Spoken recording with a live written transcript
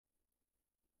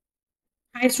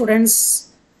Hi students,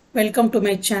 welcome to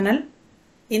my channel.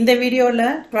 In the video,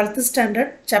 12th standard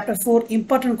chapter 4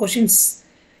 important questions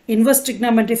inverse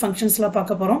trigonometry functions la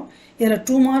paaka porom. Idhula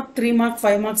 2 mark, 3 mark,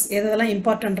 5 marks edala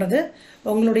important radhu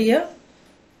ungaludiya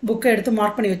book eduthu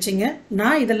mark panni vechinga.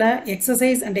 Na idhula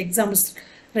exercise and examples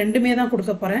rendume dhaan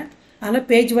kudukka poren. Adala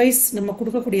page wise நம்ம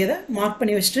கொடுக்கக்கூடியதை mark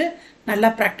பண்ணி வச்சிட்டு நல்லா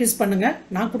practice பண்ணுங்க.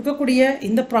 நான் கொடுக்கக்கூடிய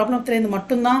இந்த ப்ராப்ளத்துல இருந்து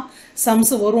மட்டும் தான்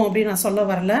சம்ஸ் வரும் அப்படி நான் சொல்ல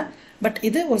வரல. பட்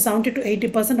இது ஒரு 70 to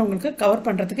 80% உங்களுக்கு கவர்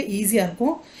பண்றதுக்கு ஈஸியா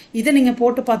இருக்கும். இத நீங்க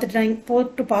போட்டு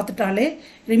பார்த்துட்டாலே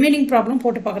ரிமைனிங் ப்ராப்ளம்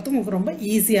போட்டு பார்க்கிறதுக்கு உங்களுக்கு ரொம்ப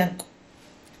ஈஸியா இருக்கும்.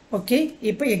 ஓகே,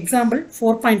 இப்போ எக்ஸாம்பிள்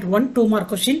 4.1 2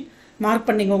 மார்க் क्वेश्चन மார்க்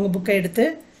பண்ணீங்க உங்க புக்கை எடுத்து.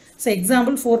 So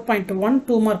example 4.1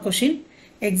 2 mark question,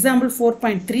 example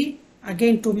 4.3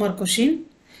 again 2 mark question.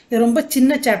 இது ரொம்ப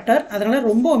சின்ன சாப்டர், அதனால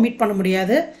ரொம்ப ஒமிட் பண்ண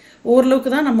முடியாது. ஓரளவுக்கு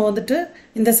தான் நம்ம வந்துட்டு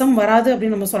இந்த சம் வராது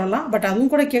அப்படின்னு நம்ம சொல்லலாம். பட்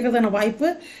அதுவும் கூட கேட்கறதான வாய்ப்பு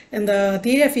இந்த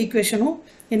தியரி ஆஃப் ஈக்குவேஷனும்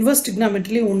இன்வர்ஸ்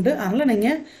ட்ரிகனாமெட்ரிலையும் உண்டு. அதனால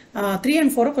நீங்கள் 3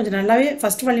 and 4 கொஞ்சம் நல்லாவே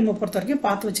ஃபர்ஸ்ட் வால்யூமை பொறுத்த வரைக்கும்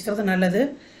பார்த்து வச்சுக்கிறது நல்லது.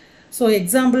 ஸோ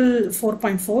எக்ஸாம்பிள்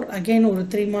 4.4 அகெயின் ஒரு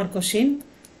 3 மார்க் கொஷின்.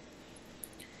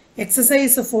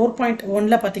 எக்ஸசைஸ்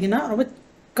 4.1ல் பார்த்தீங்கன்னா ரொம்ப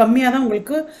கம்மியாக தான்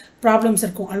உங்களுக்கு ப்ராப்ளம்ஸ்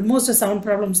இருக்கும். ஆல்மோஸ்ட் 7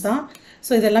 ப்ராப்ளம்ஸ் தான்.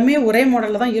 ஸோ இது எல்லாமே ஒரே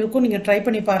மாடலில் தான் இருக்கும், நீங்கள் ட்ரை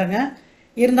பண்ணி பாருங்கள்.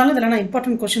 இருந்தாலும் இதில் நான்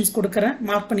இம்பார்ட்டன்ட் கொஷின்ஸ் கொடுக்குறேன்,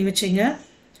 மார்க் பண்ணி வச்சிங்க.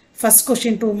 First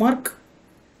question 2 mark,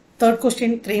 third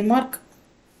question 3 mark,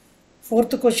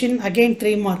 fourth question again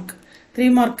 3 mark. 3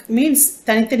 mark means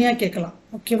தனித்தனியாக கேட்கலாம்.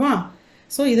 ஓகேவா?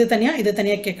 ஸோ இது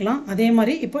தனியாக கேட்கலாம். அதே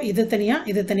மாதிரி இப்போ இது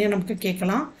தனியாக நமக்கு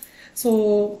கேட்கலாம். ஸோ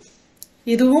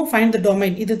இதுவும் ஃபைண்ட் த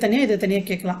டொமைன், இது தனியாக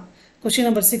கேட்கலாம். Question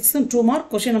number 6 2 mark,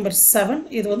 question number 7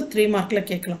 இது வந்து 3 மார்க்கில்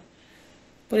கேட்கலாம்.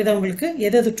 புரியுதா உங்களுக்கு?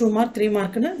 எது 2 மார்க் 3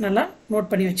 மார்க்குன்னு நல்லா நோட்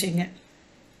பண்ணி வச்சுங்க.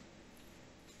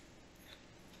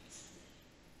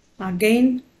 Again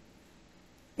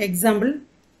example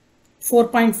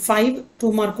 4.5 2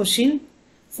 mark question,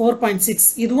 4.6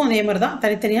 இதுவும் அதே மாதிரி தான்,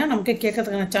 தனித்தனியாக நமக்கு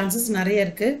கேட்கறதுக்கான சான்சஸ் நிறைய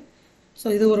இருக்கு. ஸோ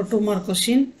இது ஒரு 2 mark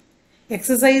question.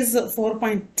 Exercise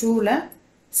 4.2ல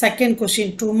second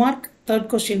question 2 mark, third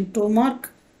question 2 mark,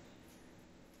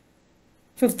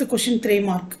 fifth question 3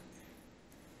 mark,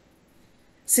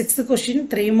 sixth question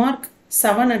 3 mark,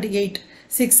 7 and 8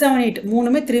 6 7 8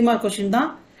 மூணுமே 3 மார்க் கொஷின் தான்.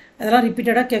 அதெல்லாம்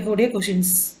ரிப்பீட்டடாக கேட்கக்கூடிய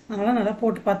கொஷின்ஸ், அதனால் நல்லா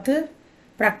போட்டு பார்த்து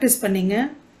ப்ராக்டிஸ் பண்ணிங்க.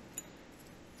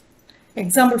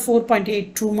 Example 4.8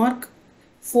 2 mark,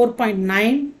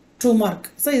 4.9 2 mark.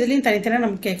 ஸோ இதுலேயும் தனித்தனியாக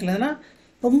நம்ம கேட்கல. அதெல்லாம்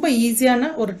ரொம்ப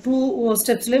ஈஸியான ஒரு 2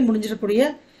 ஸ்டெப்ஸ்லேயே முடிஞ்சிடக்கூடிய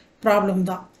ப்ராப்ளம்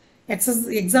தான்.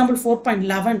 எக்ஸாம்பிள்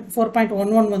 4.11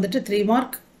 4.11 வந்துட்டு 3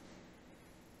 மார்க்.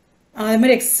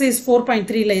 அதேமாதிரி எக்ஸசைஸ்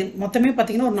 4.3ல மொத்தமே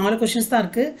பார்த்தீங்கன்னா ஒரு 4 கொஷின்ஸ் தான்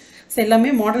இருக்குது. ஸோ எல்லாமே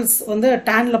மாடல்ஸ் வந்து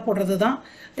டேனில் போடுறது தான்.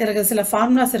 எனக்கு சில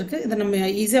ஃபார்முலாஸ் இருக்குது, இதை நம்ம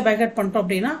ஈஸியாக பைகாட் பண்ணிட்டோம்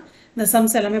அப்படின்னா இந்த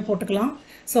சம்ஸ் எல்லாமே போட்டுக்கலாம்.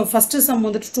 ஸோ ஃபஸ்ட்டு சம்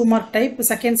வந்துட்டு 2 mark type,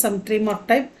 second sum 3 mark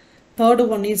type, third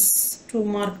one is 2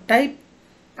 mark type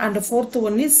and fourth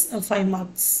one is 5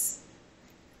 marks.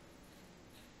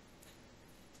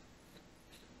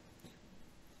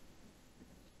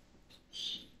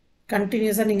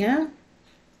 கண்டினியூஸாக நீங்கள்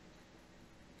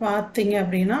பார்த்தீங்க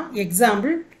அப்படின்னா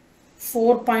எக்ஸாம்பிள்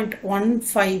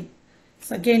 4.15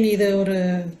 அகெயின் இது ஒரு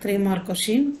 3 மார்க்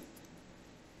கொஷின்.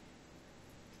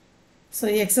 ஸோ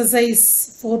எக்ஸசைஸ்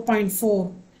 4.4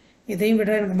 இதையும்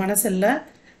விட எனக்கு மனசு இல்லை.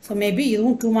 ஸோ மேபி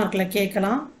இதுவும் 2 மார்க்கில்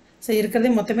கேட்கலாம். ஸோ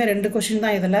இருக்கிறதே மொத்தமே 2 கொஷின்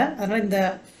தான் இதில். அதனால் இந்த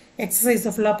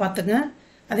எக்ஸசைஸை ஃபுல்லாக பார்த்துங்க.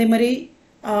 அதே மாதிரி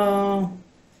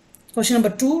கொஷின்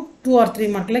நம்பர் 2 or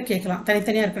 3 மார்க்கில் கேட்கலாம்.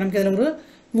 தனித்தனியாக இருக்குது. நமக்கு இதில் ஒரு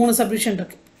 3 சப்டிவிஷன்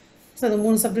இருக்குது. ஸோ அந்த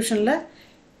 3 சப்டிவிஷனில்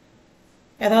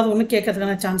ஏதாவது ஒன்று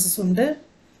கேட்கறதுக்கான சான்சஸ் உண்டு.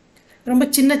 ரொம்ப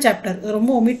சின்ன சாப்டர்,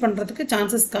 ரொம்ப ஒமிட் பண்ணுறதுக்கு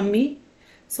சான்சஸ் கம்மி.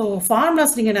 ஸோ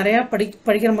ஃபார்முலாஸ் நீங்கள் நிறையா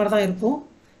படிக்கிற மாதிரி தான் இருக்கும்,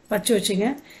 படித்து வச்சுங்க.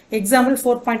 எக்ஸாம்பிள்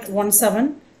 4.17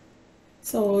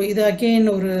 ஸோ இது அகெயின்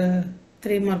ஒரு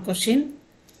 3 mark question.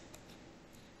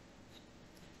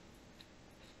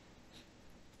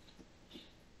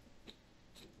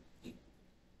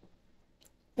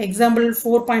 Example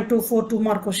 4.24 2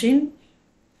 mark question.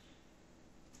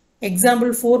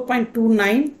 Example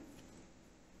 4.29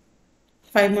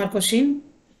 5 mark question.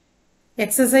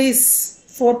 Exercise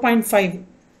 4.5.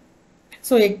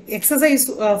 So exercise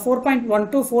 4.1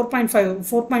 to 4.5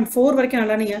 4.4 வரைக்கும்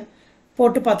நல்லா நீங்கள்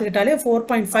போட்டு பார்த்துக்கிட்டாலே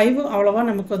 4.5 அவ்வளோவா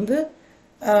நமக்கு வந்து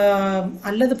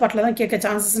அல்லது பாட்டில் தான் கேட்க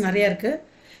சான்சஸ் நிறையா இருக்குது.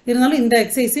 இருந்தாலும் இந்த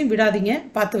எக்ஸசைஸையும் விடாதீங்க,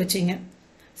 பார்த்து வச்சிங்க.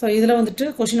 ஸோ இதில் வந்துட்டு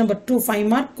question number 2 5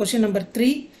 mark, question number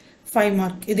 3 5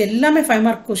 mark. இது எல்லாமே 5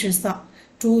 மார்க் கொஷின்ஸ் தான்.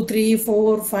 2 3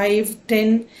 4 5 10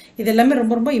 இது எல்லாமே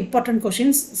ரொம்ப ரொம்ப இம்பார்ட்டன்ட்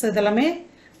கொஷின்ஸ். ஸோ இதெல்லாமே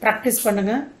ப்ராக்டிஸ்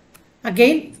பண்ணுங்கள்.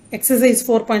 Again exercise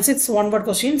 4.6 1 word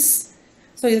questions.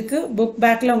 So இதுக்கு புக்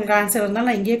பேக்கில் உங்களுக்கு ஆன்சர் இருந்தால்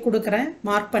நான் இங்கேயே கொடுக்குறேன்,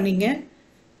 மார்க் பண்ணிங்க.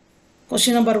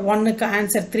 கொஷின் நம்பர் 1க்கு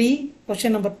ஆன்சர் 3,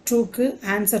 கொஷின் நம்பர் 2க்கு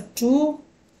ஆன்சர் 2,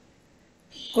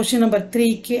 Question number 3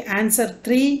 க்கு answer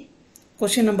 3.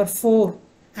 Question number 4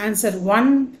 answer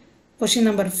 1. Question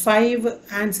number 5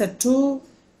 answer 2.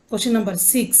 Question number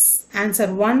 6 answer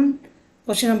 1.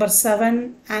 Question number 7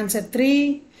 answer 3.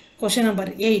 Question number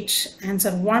 8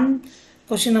 answer 1.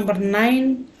 Question number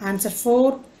 9 answer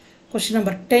 4. Question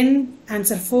number 10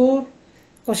 answer 4.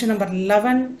 Question number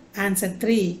 11 answer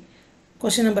 3.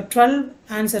 Question number 12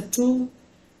 answer 2.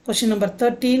 Question number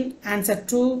 13 answer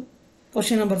 2.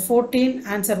 Question number 14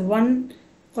 answer 1.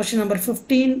 Question number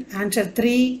 15 answer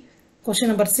 3. Question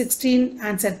number 16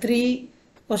 answer 3.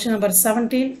 Question number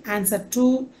 17 answer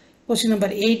 2. Question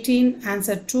number 18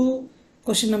 answer 2.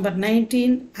 Question number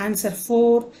 19 answer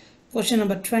 4. Question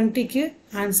number 20 க்கு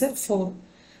answer 4.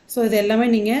 So இது எல்லாமே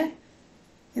நீங்கள்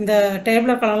இந்த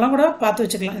table கலர்லாம் கூட பார்த்து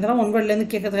வச்சுக்கலாம். இதெல்லாம் ஒன்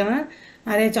வேர்ட்லேருந்து கேட்கறதுக்கான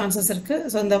நிறைய சான்சஸ் இருக்குது.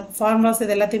 ஸோ இந்த ஃபார்முலாஸ்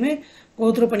இது எல்லாத்தையுமே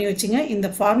கோத்ரூ பண்ணி வச்சுங்க. இந்த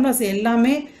ஃபார்முலாஸ்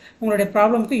எல்லாமே உங்களுடைய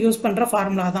ப்ராப்ளம்க்கு யூஸ் பண்ணுற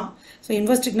ஃபார்முலா தான். ஸோ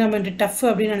இன்வெர்ஸ் ட்ரிகோனோமெட்ரி டஃப்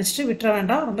அப்படின்னு நினச்சிட்டு விட்டுற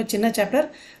வேண்டாம். ரொம்ப சின்ன சாப்டர்,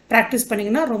 ப்ராக்டிஸ்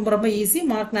பண்ணிங்கன்னா ரொம்ப ரொம்ப ஈஸி,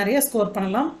 மார்க் நிறைய ஸ்கோர்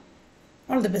பண்ணலாம்.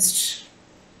 All the best.